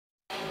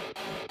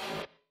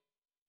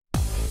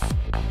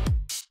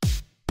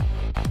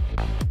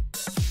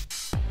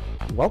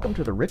Welcome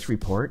to the Rich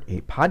Report,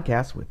 a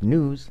podcast with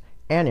news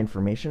and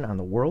information on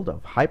the world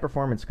of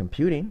high-performance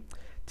computing.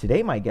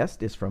 Today, my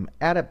guest is from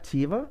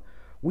Adapteva.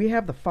 We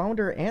have the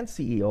founder and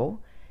CEO,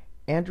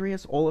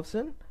 Andreas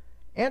Olofsson.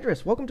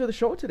 Andreas, welcome to the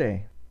show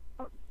today.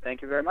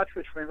 Thank you very much,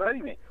 Rich, for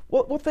inviting me.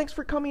 Well, thanks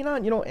for coming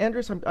on.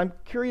 Andreas, I'm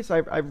curious.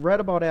 I've read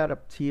about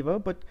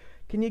Adapteva, but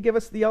can you give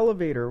us the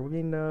elevator? I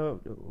mean,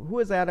 who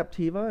is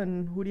Adapteva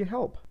and who do you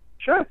help?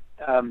 Sure.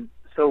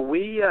 So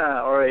we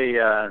are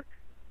a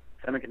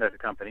semiconductor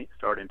company,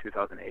 started in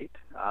 2008.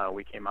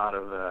 We came out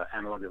of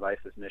analog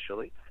devices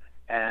initially,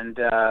 and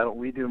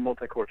we do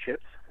multi-core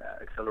chips,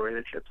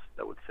 accelerated chips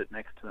that would sit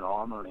next to an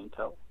ARM or an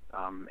Intel.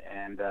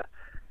 And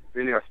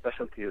really our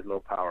specialty is low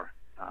power.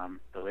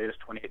 The latest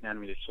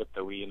 28-nanometer chip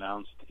that we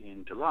announced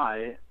in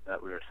July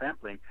that we are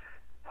sampling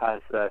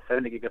has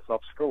 70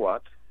 gigaflops per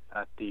watt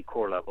at the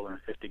core level and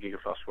 50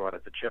 gigaflops per watt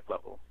at the chip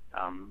level.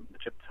 The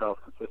chip itself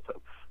consists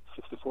of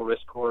 64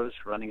 RISC cores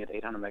running at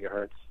 800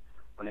 megahertz,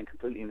 running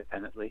completely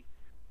independently.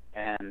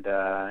 And,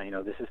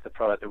 this is the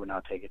product that we're now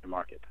taking to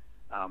market.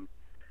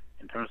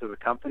 In terms of the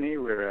company,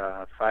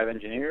 we're 5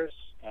 engineers,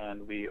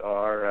 and we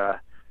are,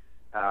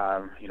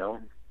 have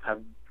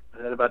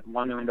had about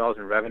 $1 million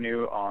in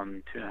revenue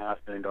on $2.5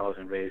 million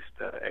in raised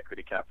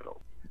equity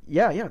capital.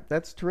 Yeah,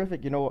 that's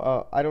terrific.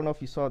 I don't know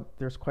if you saw,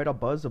 there's quite a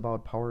buzz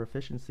about power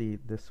efficiency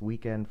this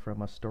weekend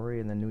from a story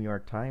in the New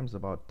York Times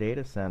about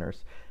data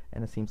centers,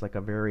 and it seems like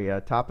a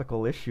very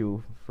topical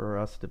issue for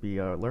us to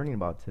be learning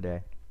about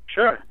today.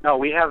 Sure. No,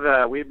 we've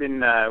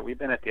been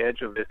at the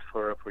edge of this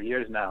for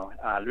years now.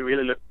 We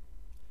really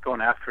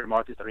going after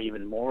markets that are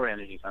even more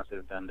energy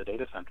sensitive than the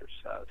data centers.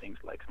 Things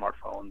like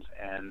smartphones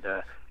and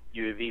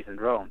UAVs and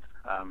drones.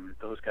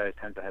 Those guys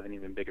tend to have an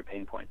even bigger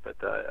pain point, but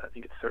I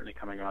think it's certainly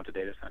coming around to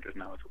data centers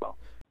now as well.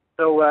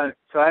 So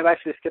I've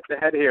actually skipped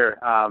ahead here.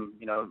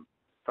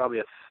 Probably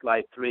at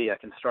slide 3, I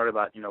can start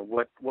about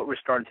what we're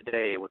starting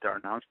today, what our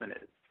announcement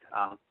is.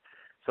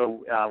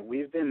 So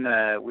we've been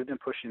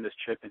pushing this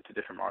chip into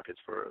different markets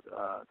for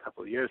a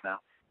couple of years now,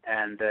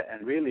 and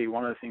really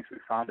one of the things we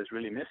found is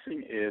really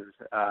missing is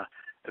a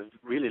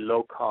really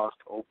low cost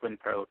open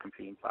parallel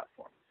computing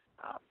platform.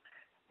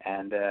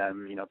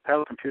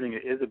 Parallel computing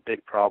is a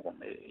big problem.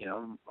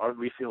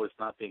 We feel it's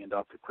not being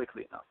adopted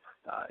quickly enough.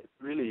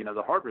 Really,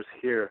 the hardware's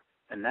here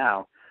and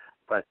now,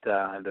 but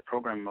the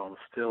programming models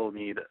still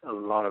need a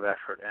lot of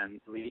effort, and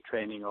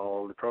retraining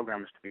all the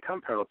programmers to become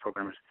parallel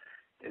programmers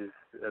is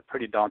a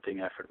pretty daunting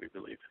effort, we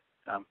believe.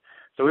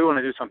 So we want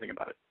to do something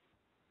about it.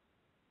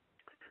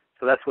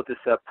 So that's what this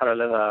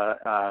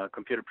Parallella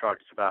computer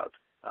project is about.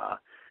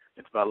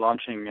 It's about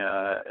launching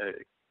a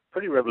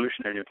pretty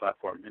revolutionary new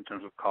platform in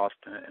terms of cost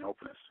and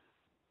openness.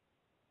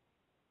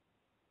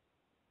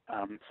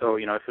 So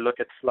if you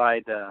look at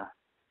slide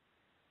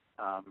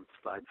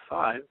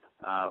 5,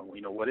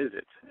 what is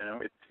it?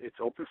 It's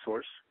open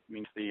source. It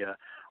means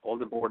all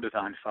the board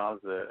design files,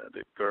 the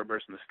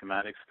Gerbers and the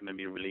schematics are going to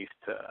be released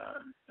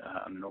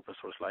on an open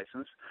source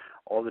license.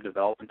 All the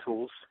development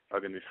tools are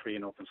going to be free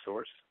and open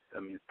source.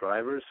 That means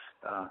drivers,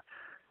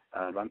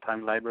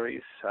 runtime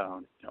libraries,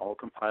 all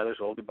compilers,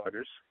 all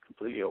debuggers,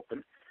 completely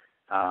open.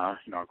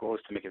 Our goal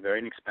is to make it very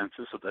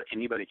inexpensive so that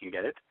anybody can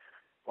get it.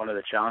 One of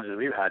the challenges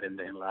we've had in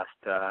the last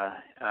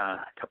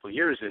couple of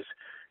years is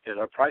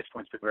our price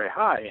points been very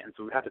high, and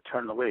so we had to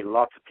turn away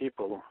lots of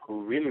people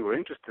who really were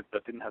interested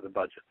but didn't have the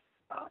budget.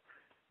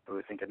 So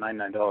we think at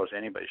 $99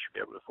 anybody should be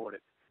able to afford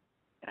it.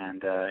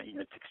 And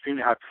it's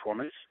extremely high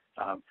performance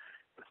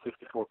with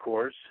 64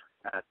 cores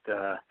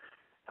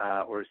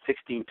or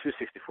 16 to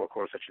 64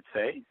 cores, I should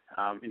say.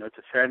 It's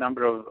a fair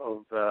number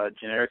of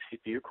generic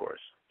CPU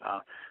cores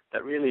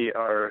that really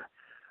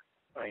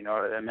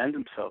amend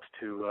themselves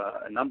to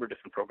a number of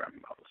different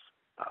programming models,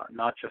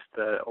 not just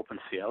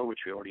OpenCL,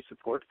 which we already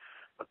support,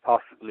 but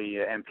possibly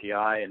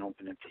MPI and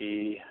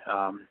OpenMP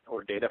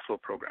or data flow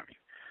programming.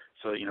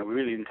 So we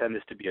really intend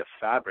this to be a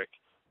fabric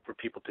for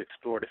people to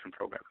explore different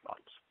programming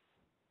models.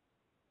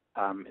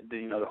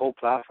 The whole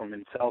platform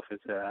itself is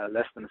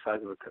less than the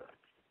size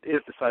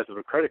of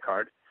a credit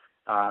card,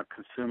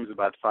 consumes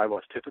about 5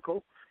 watts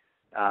typical,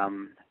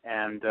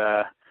 and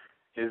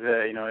is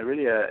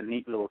really a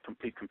neat little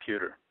complete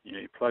computer.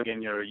 You plug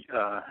in your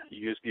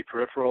USB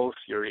peripherals,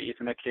 your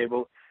Ethernet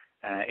cable,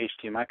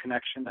 HDMI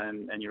connection,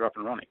 and you're up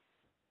and running.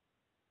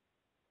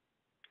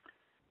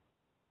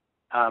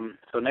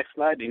 So next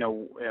slide,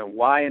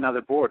 why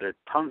another board? There are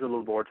tons of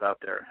little boards out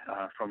there,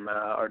 from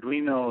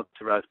Arduino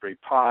to Raspberry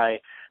Pi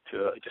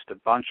to just a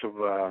bunch of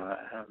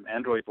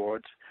Android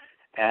boards.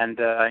 And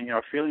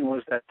our feeling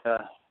was that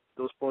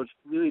those boards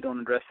really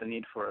don't address the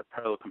need for a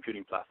parallel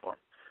computing platform.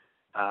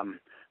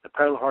 The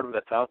parallel hardware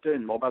that's out there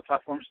in mobile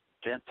platforms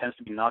tends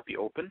to not be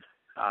open.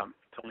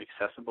 It's only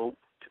accessible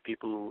to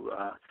people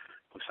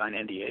who sign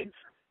NDAs,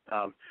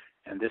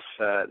 and this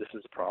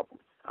is a problem.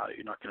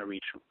 You're not going to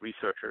reach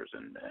researchers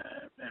and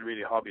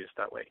really hobbyists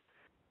that way.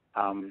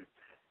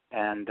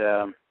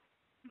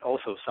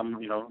 Also, a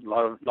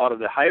lot of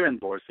the higher end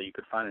boards that you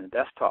could find in a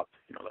desktop,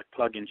 like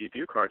plug-in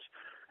GPU cards,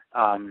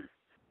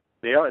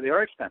 they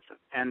are expensive,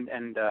 and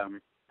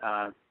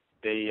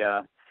they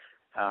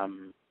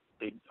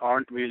they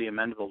aren't really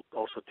amenable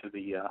also to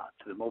the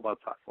mobile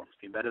platforms,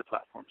 the embedded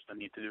platforms that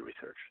need to do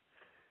research.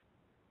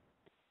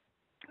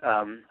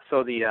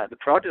 So the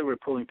project we're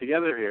pulling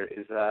together here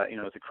is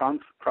it's a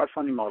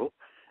crowdfunding model,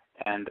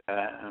 and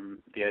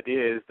the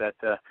idea is that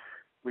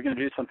we're going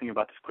to do something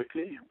about this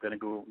quickly. We're going to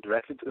go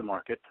directly to the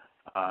market,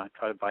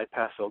 try to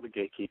bypass all the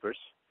gatekeepers,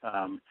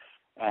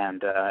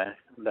 and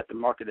let the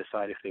market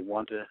decide if they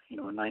want a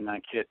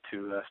 99 kit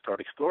to start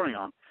exploring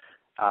on,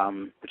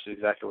 which is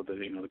exactly what the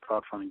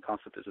crowdfunding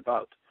concept is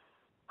about.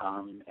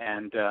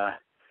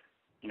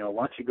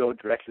 Once you go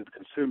directly to the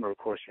consumer, of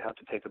course, you have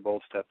to take the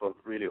bold step of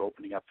really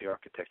opening up the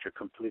architecture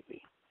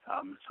completely.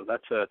 So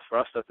that's for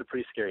us, that's a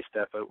pretty scary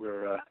step, but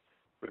we're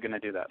going to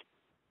do that.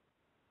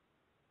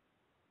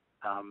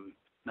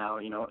 Now,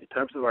 in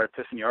terms of our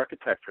Epiphany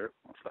architecture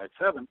on slide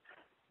 7,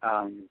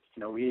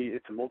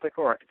 it's a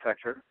multi-core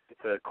architecture.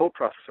 It's a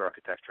co-processor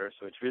architecture,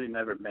 so it's really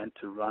never meant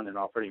to run an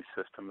operating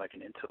system like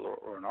an Intel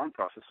or an ARM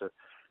processor.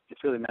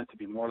 It's really meant to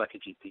be more like a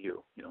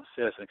GPU.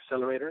 Say as an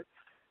accelerator,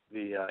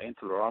 the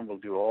Intel or ARM will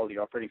do all the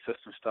operating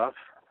system stuff,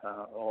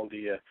 all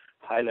the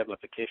high-level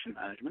application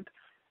management,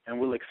 and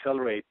will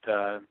accelerate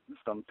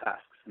some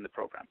tasks in the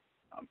program.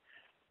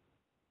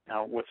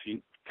 Now, what's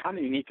kind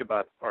of unique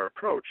about our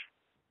approach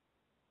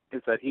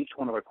is that each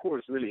one of our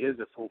cores really is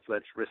a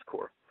full-fledged RISC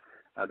core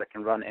that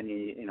can run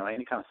any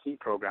kind of C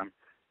program,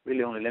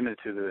 really only limited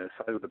to the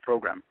size of the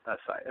program,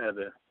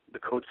 the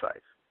code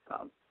size.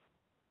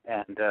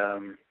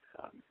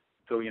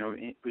 So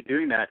we're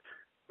doing that.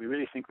 We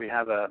really think we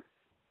have a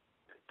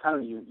kind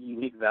of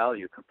unique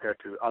value compared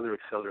to other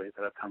accelerators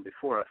that have come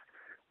before us,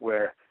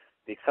 where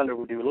the accelerator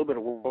will do a little bit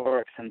of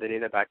work, send the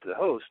data back to the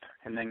host,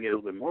 and then get a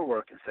little bit more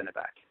work and send it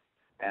back.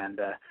 And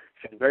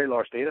if you have very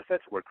large data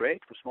sets, work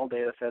great. For small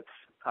data sets,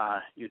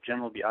 you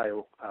generally be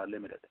I/O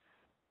limited.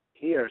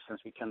 Here,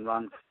 since we can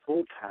run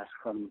full tasks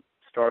from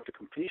start to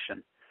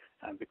completion,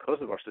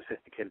 because of our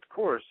sophisticated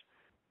cores,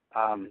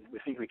 we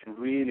think we can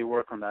really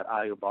work on that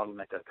I/O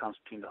bottleneck that comes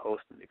between the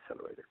host and the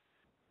accelerator.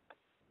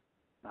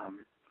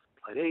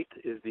 Slide 8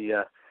 is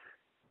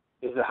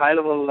a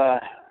high-level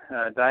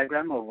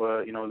diagram of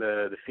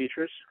the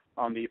features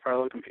on the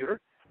parallel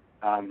computer.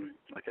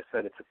 Like I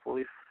said, it's a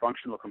fully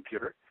functional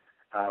computer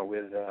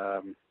with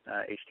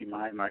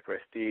HDMI, micro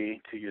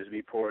SD, 2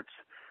 USB ports,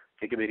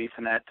 gigabit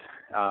Ethernet,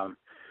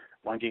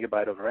 1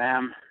 gigabyte of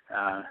RAM,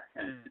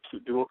 and it's a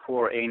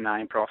dual-core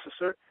A9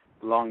 processor,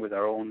 along with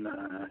our own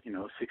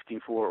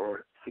 16-core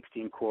or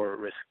 16-core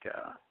RISC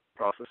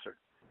processor.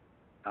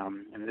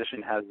 In addition,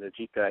 it has the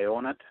GPIO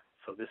on it,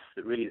 so this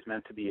really is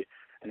meant to be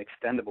an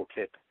extendable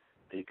kit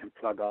that you can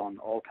plug on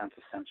all kinds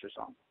of sensors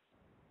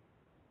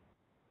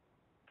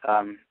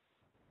on.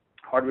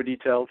 Hardware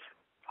details.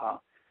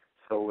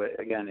 So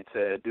again, it's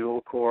a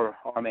dual-core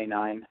ARM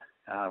A9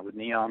 with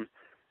Neon.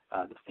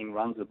 This thing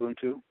runs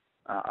Ubuntu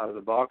out of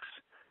the box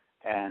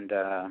and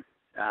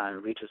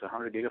reaches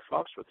 100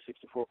 gigaflops for the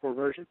 64-core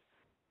version.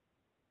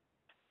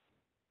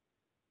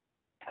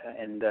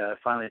 And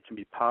finally, it can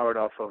be powered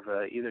off of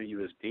either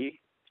USB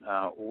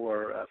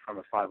or from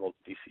a 5-volt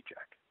DC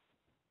jack.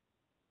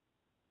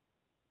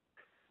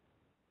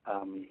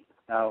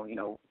 Now,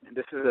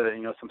 this is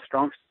some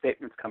strong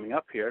statements coming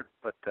up here,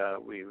 but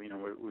we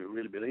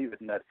really believe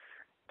in that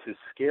to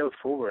scale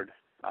forward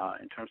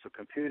in terms of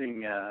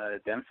computing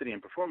density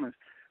and performance,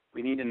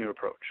 we need a new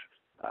approach.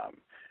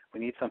 We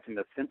need something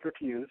that's simpler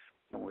to use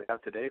than we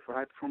have today for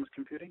high-performance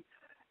computing,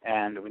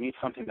 and we need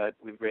something that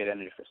with great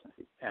energy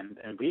efficiency. And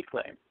we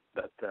claim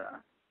that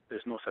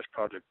there's no such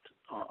project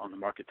on the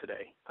market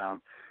today.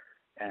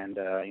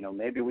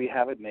 Maybe we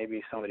have it,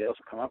 maybe somebody else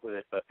will come up with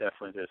it, but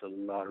definitely there's a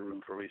lot of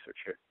room for research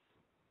here.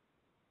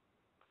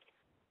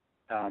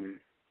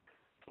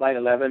 Slide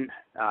 11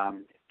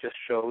 just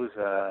shows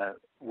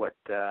what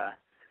the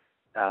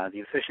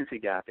efficiency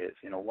gap is.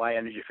 Why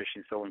energy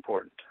efficiency is so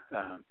important.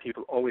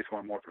 People always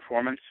want more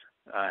performance,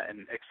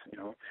 and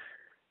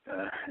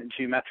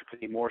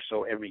geometrically more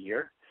so every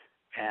year.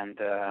 And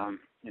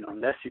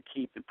unless you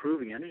keep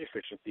improving energy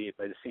efficiency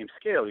by the same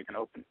scale, you can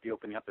be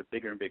opening up a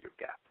bigger and bigger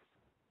gap,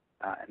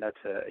 and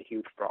that's a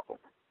huge problem.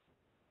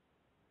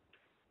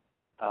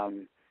 A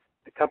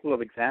couple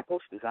of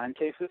examples, design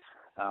cases,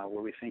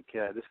 where we think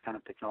this kind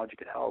of technology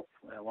could help.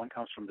 One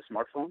comes from the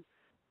smartphone,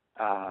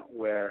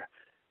 where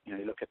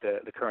you look at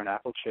the current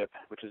Apple chip,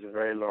 which is a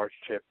very large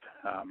chip.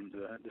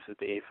 This is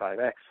the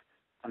A5X,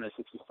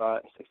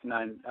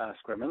 169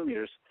 square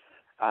millimeters.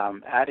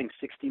 Adding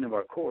 16 of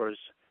our cores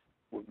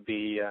would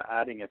be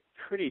adding a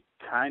pretty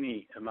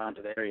tiny amount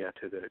of area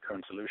to the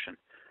current solution.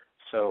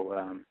 So,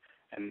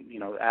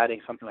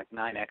 adding something like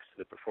 9x to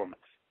the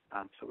performance.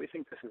 So we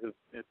think this is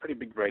a pretty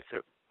big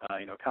breakthrough.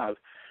 Kind of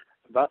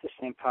about the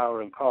same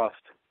power and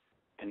cost,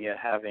 and yet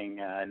having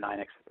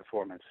 9x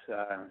performance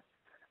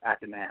at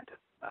demand.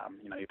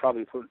 You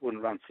probably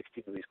wouldn't run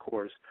 16 of these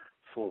cores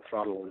full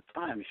throttle all the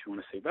time if you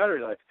want to save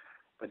battery life,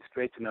 but it's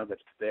great to know that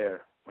it's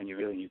there when you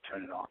really need to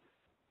turn it on.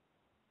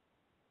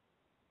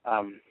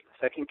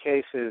 Second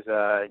case is,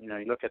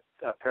 you look at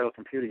parallel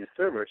computing and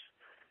servers.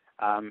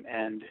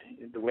 And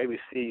the way we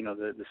see,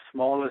 the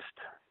smallest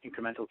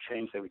incremental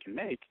change that we can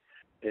make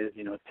is,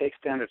 take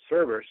standard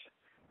servers.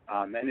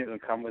 Many of them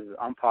come with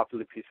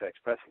unpopular PCI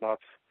Express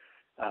slots.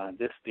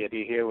 The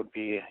idea here would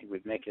be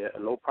we'd make a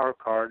low-power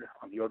card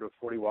on the order of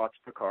 40 watts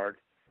per card,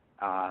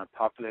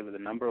 populated with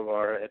a number of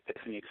our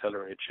Epiphany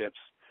accelerated chips,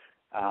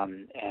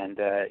 and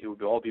it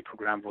would all be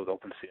programmable with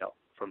OpenCL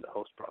from the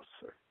host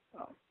processor.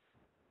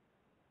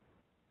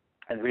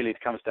 And really, it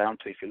comes down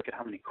to, if you look at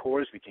how many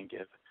cores we can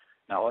give.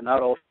 Now,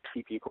 not all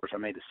CPU cores are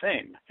made the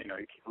same. You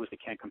obviously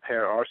can't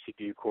compare our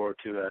CPU core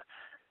to a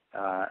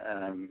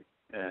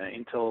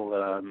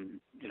Intel,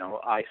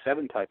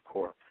 i7 type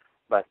core,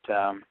 but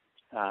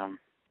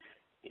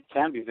it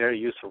can be very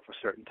useful for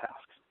certain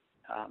tasks.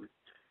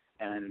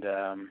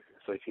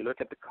 So if you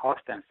look at the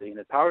cost density and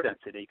the power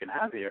density you can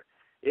have here,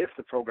 if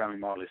the programming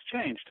model is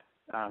changed,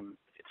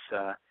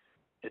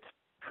 it's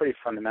pretty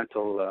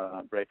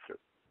fundamental breakthrough.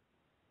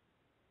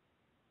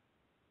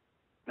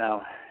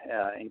 Now,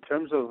 in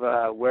terms of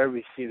where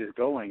we see this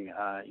going,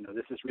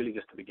 this is really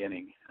just the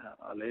beginning.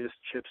 Our latest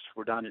chips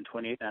were done in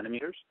 28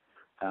 nanometers.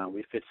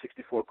 We fit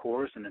 64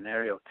 cores in an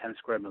area of 10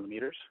 square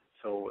millimeters,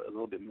 so a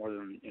little bit more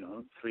than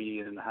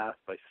 3.5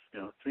 by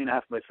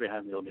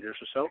 3.5 millimeters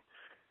or so.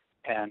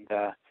 And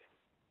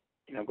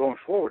going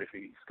forward, if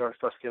we start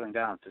scaling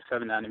down to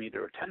 7 nanometer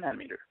or 10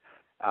 nanometer,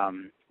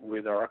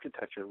 with our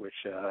architecture,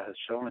 which has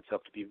shown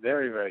itself to be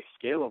very, very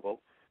scalable,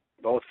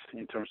 both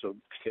in terms of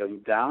scaling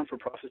down for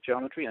process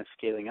geometry and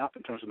scaling up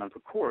in terms of number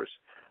of cores,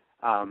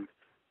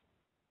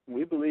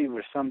 we believe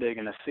we're someday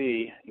going to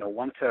see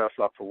 1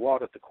 teraflop per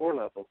watt at the core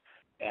level,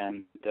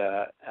 and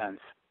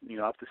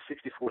up to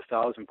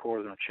 64,000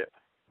 cores on a chip.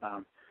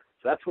 So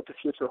that's what the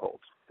future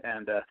holds.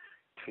 And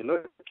if you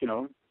look,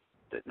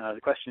 now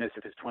the question is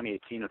if it's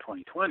 2018 or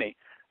 2020.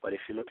 But if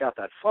you look out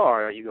that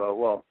far, you go,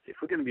 well, if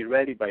we're going to be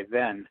ready by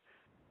then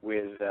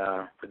with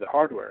the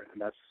hardware,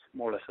 and that's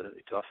more or less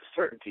to us a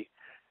certainty,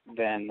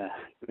 then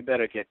we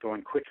better get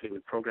going quickly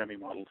with programming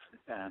models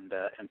and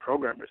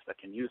programmers that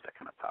can use that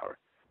kind of power.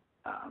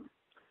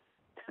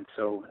 And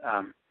so,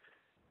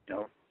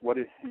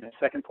 the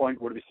second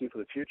point, what do we see for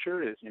the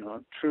future is,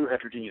 true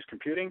heterogeneous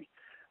computing.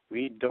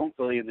 We don't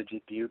believe the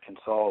GPU can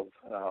solve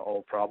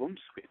all problems.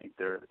 We think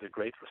they're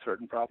great for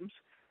certain problems,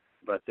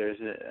 but there's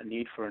a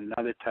need for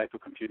another type of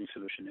computing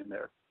solution in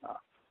there.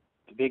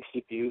 The big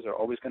CPUs are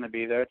always going to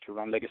be there to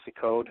run legacy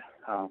code,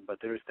 but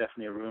there is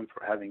definitely a room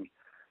for having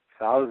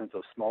thousands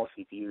of small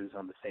CPUs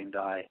on the same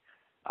die,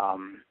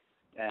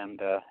 and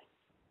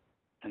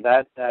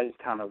that is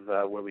kind of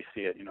where we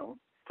see it.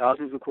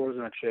 Thousands of cores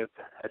on a chip,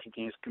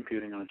 heterogeneous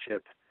computing on a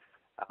chip,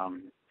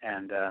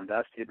 and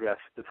that's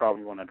the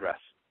problem we want to address.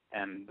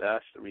 And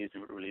that's the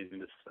reason we're releasing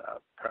this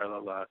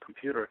Parallella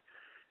computer,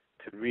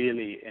 to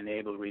really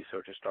enable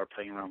researchers to start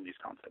playing around with these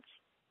concepts.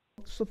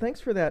 So thanks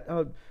for that.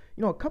 A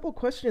couple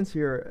questions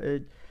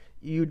here.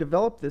 You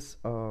developed this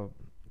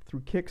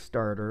through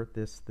Kickstarter.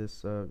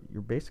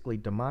 You're basically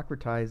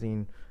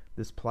democratizing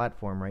this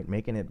platform, right?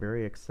 Making it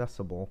very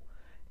accessible,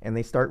 and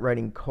they start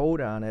writing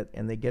code on it,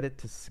 and they get it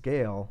to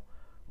scale.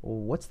 Well,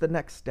 what's the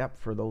next step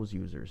for those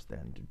users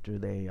then? Do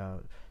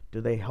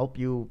they help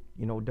you,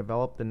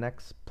 develop the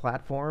next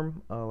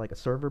platform, like a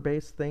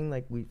server-based thing,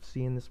 like we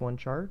see in this one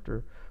chart,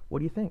 or what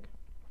do you think?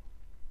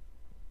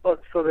 Well,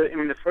 so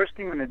the first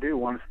thing we're going to do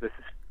once this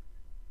is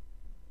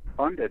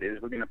funded is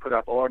we're going to put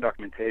up all our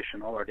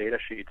documentation, all our data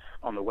sheets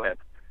on the web,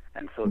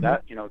 and so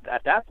that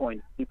at that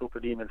point people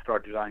could even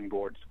start designing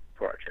boards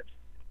for our chips.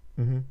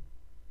 Mm-hmm.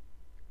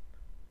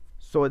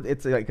 So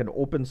it's like an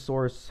open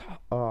source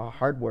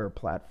hardware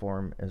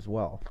platform as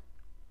well.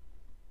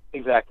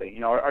 Exactly.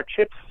 Our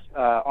chips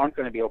aren't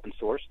going to be open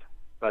sourced,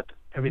 but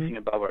everything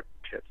above our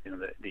chips,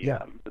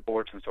 the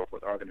boards and so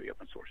forth, are going to be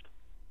open sourced.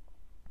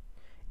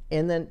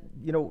 And then,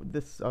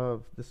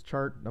 this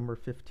chart number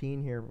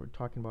 15 here, we're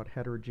talking about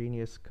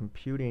heterogeneous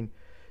computing.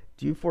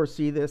 Do you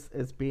foresee this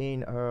as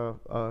being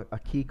a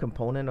key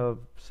component of,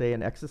 say,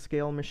 an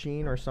exascale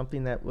machine or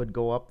something that would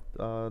go up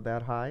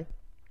that high?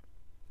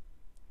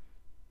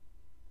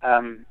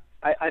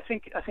 I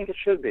think it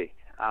should be.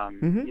 I've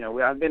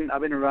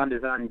been around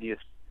designing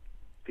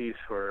DSPs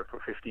for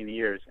 15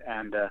 years,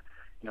 and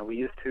we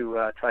used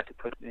to try to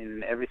put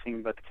in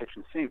everything but the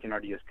kitchen sink in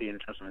our DSP in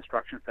terms of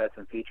instruction sets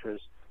and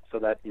features, so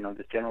that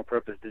this general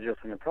purpose digital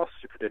signal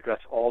processor could address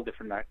all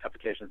different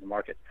applications in the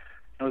market.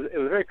 It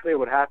was very clear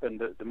what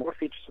happened. The more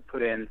features you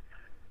put in,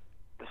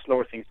 the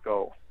slower things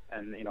go,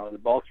 and the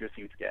bulkier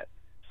things get.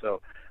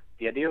 So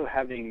the idea of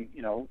having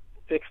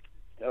fixed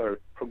or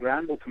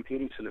programmable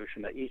computing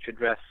solution that each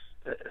address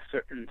a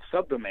certain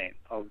subdomain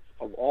of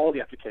all the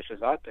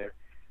applications out there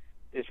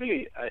is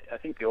really, I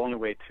think, the only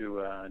way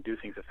to do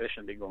things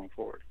efficiently going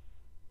forward.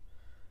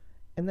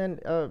 And then,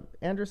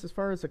 Andreas, as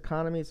far as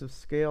economies of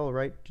scale,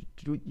 right,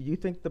 do you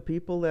think the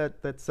people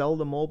that sell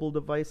the mobile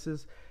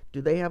devices,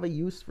 do they have a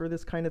use for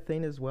this kind of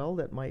thing as well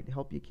that might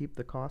help you keep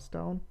the cost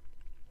down?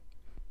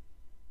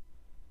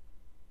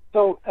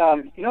 So,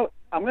 I'm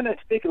going to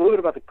speak a little bit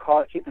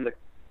about keeping the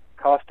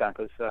cost down,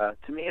 because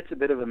to me it's a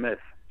bit of a myth.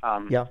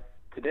 Yeah.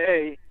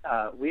 today,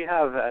 we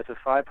have, as a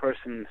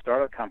 5-person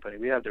startup company,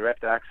 we have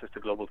direct access to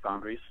global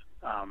foundries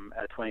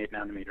at 28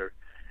 nanometer,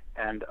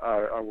 and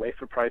our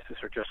wafer prices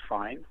are just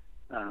fine.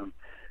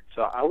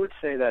 So I would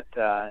say that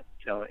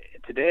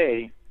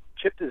today,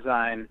 chip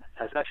design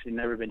has actually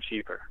never been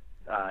cheaper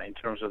in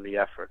terms of the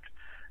effort.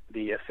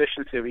 The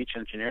efficiency of each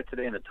engineer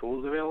today and the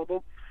tools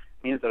available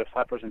means that a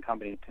 5-person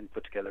company can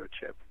put together a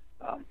chip.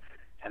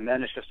 And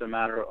then it's just a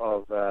matter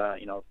of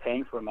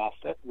paying for a mask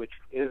set, which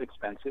is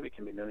expensive. It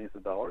can be millions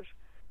of dollars.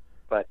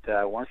 But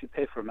once you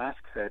pay for a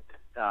mask set,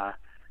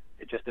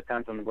 it just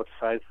depends on what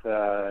size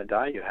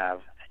die you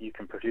have. You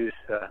can produce,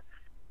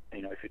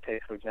 if you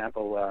take, for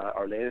example,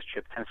 our latest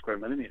chip, 10 square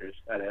millimeters,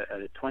 at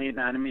a 28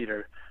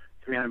 nanometer,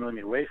 300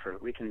 millimeter wafer,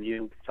 we can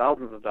yield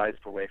thousands of dies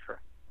per wafer,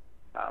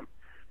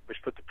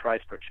 which put the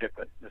price per chip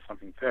at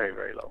something very,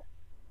 very low.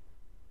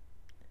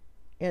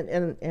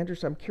 And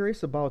Andreas, I'm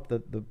curious about the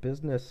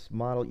business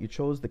model. You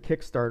chose the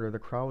Kickstarter, the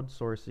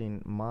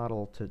crowdsourcing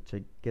model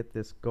to get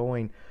this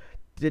going.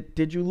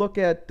 Did you look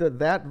at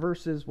that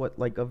versus what,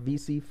 like a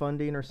VC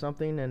funding or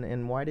something,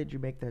 and why did you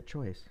make that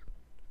choice?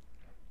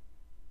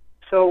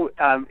 So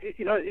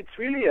it's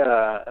really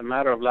a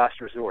matter of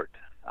last resort.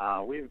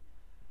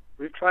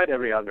 We've tried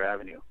every other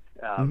avenue,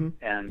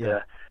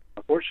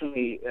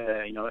 unfortunately,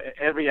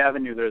 every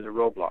avenue there's a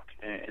roadblock.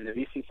 And the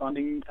VC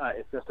funding,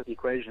 it's just that the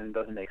equation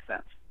doesn't make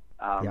sense.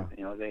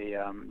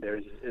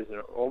 There's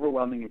an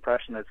overwhelming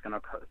impression that it's going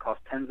to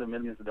cost tens of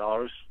millions of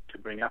dollars to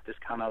bring up this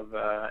kind of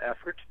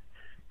effort.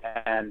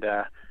 And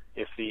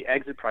if the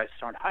exit prices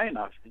aren't high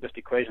enough, just the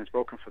equation's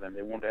broken for them.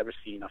 They won't ever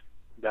see enough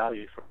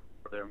value for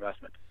their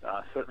investment.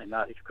 Certainly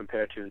not if you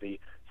compare to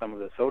some of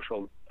the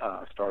social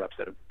startups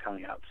that are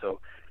coming out.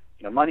 So,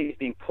 money is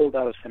being pulled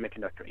out of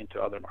semiconductor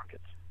into other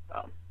markets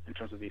in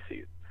terms of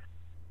VCs.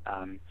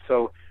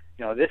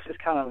 This is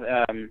kind of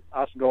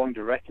us going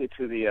directly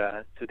to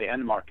the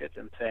end market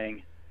and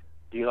saying,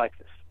 "Do you like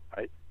this?"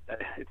 Right?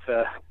 It's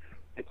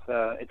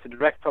a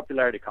direct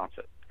popularity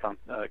contest,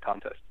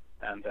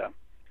 and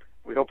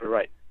we hope we're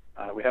right.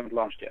 We haven't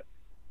launched yet.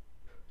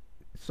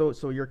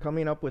 So you're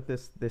coming up with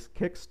this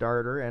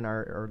Kickstarter, and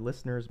our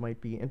listeners might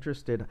be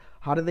interested.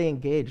 How do they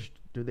engage?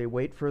 Do they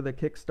wait for the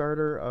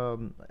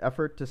Kickstarter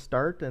effort to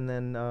start and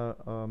then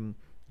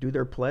do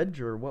their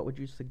pledge, or what would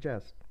you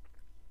suggest?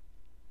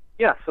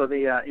 Yeah, so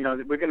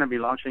we're going to be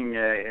launching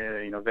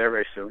very,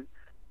 very soon,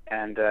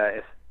 and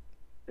as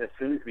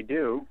soon as we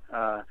do,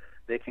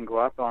 they can go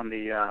up on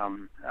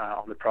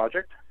the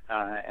project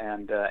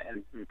and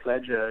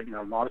pledge a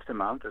modest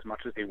amount, as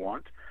much as they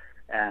want,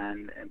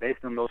 and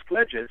based on those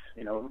pledges,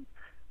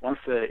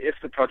 if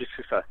the project's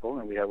successful,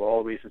 and we have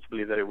all reasons to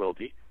believe that it will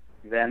be,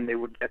 then they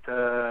would get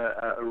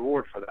a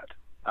reward for that,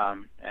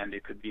 and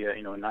it could be a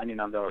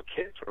 $99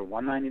 kit or a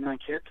 $199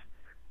 kit.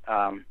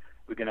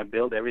 We're going to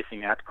build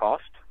everything at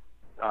cost.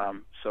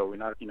 So we're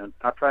not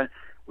trying.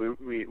 We're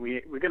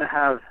going to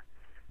have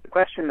the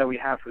question that we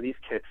have for these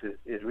kits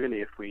is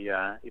really if we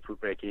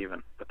break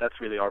even, but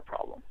that's really our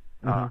problem.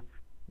 But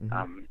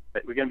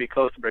we're going to be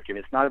close to break even.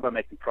 It's not about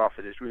making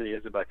profit. It really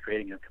is about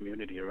creating a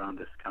community around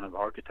this kind of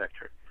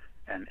architecture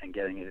and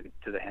getting it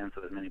to the hands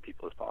of as many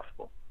people as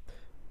possible.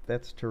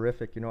 That's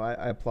terrific.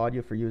 I applaud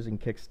you for using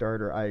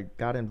Kickstarter. I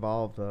got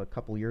involved a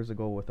couple years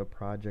ago with a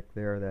project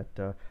there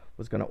that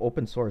was going to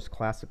open source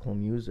classical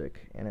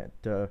music, and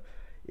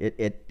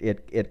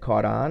it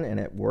caught on and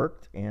it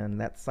worked, and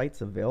that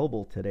site's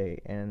available today.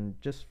 And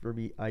just for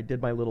me, I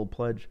did my little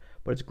pledge,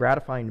 but it's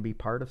gratifying to be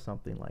part of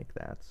something like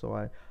that.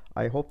 So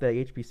I hope that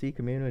HPC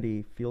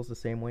community feels the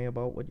same way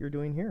about what you're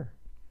doing here.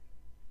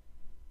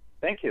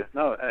 Thank you.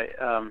 No,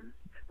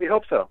 we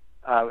hope so.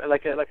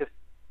 Like I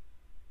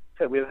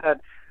said, we've had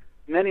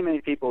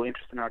many people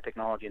interested in our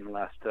technology in the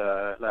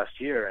last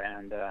year,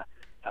 and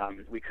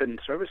we couldn't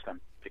service them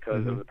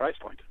because of the price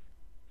point.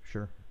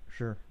 Sure.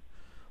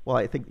 Well,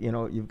 I think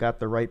you've got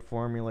the right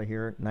formula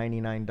here.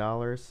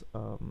 $99.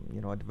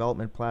 A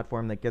development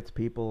platform that gets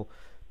people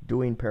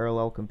doing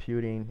parallel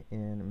computing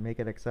and make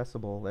it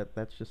accessible.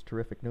 That's just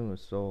terrific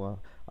news. So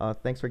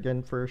thanks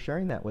again for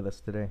sharing that with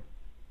us today.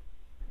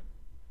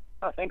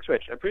 Thanks,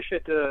 Rich. I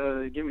appreciate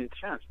giving me the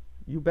chance.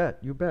 You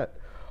bet.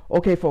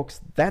 Okay, folks,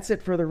 that's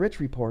it for the Rich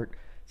Report.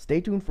 Stay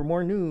tuned for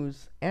more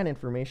news and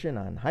information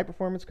on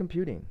high-performance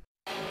computing.